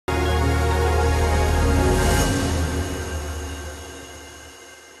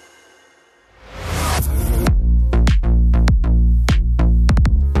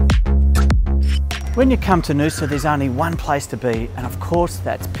When you come to Noosa, there's only one place to be, and of course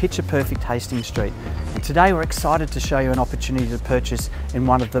that's picture perfect Hastings Street. And today we're excited to show you an opportunity to purchase in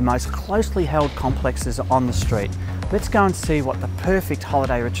one of the most closely held complexes on the street. Let's go and see what the perfect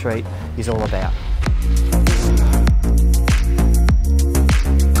holiday retreat is all about.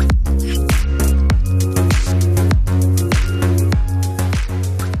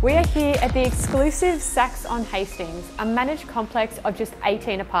 We are here at the exclusive Saks on Hastings, a managed complex of just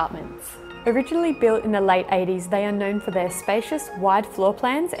 18 apartments. Originally built in the late 80s, they are known for their spacious, wide floor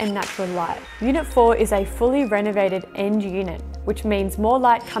plans and natural light. Unit 4 is a fully renovated end unit, which means more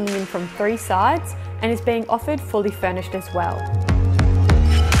light coming in from 3 sides and is being offered fully furnished as well.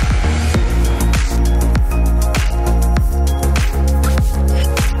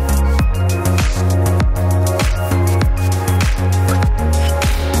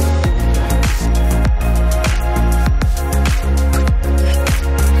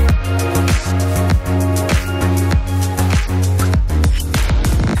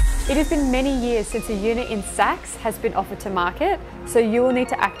 It has been many years since a unit in Saks has been offered to market, so you will need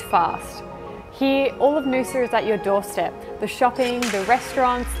to act fast. Here, all of Noosa is at your doorstep. The shopping, the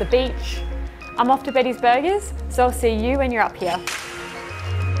restaurants, the beach. I'm off to Betty's Burgers, so I'll see you when you're up here.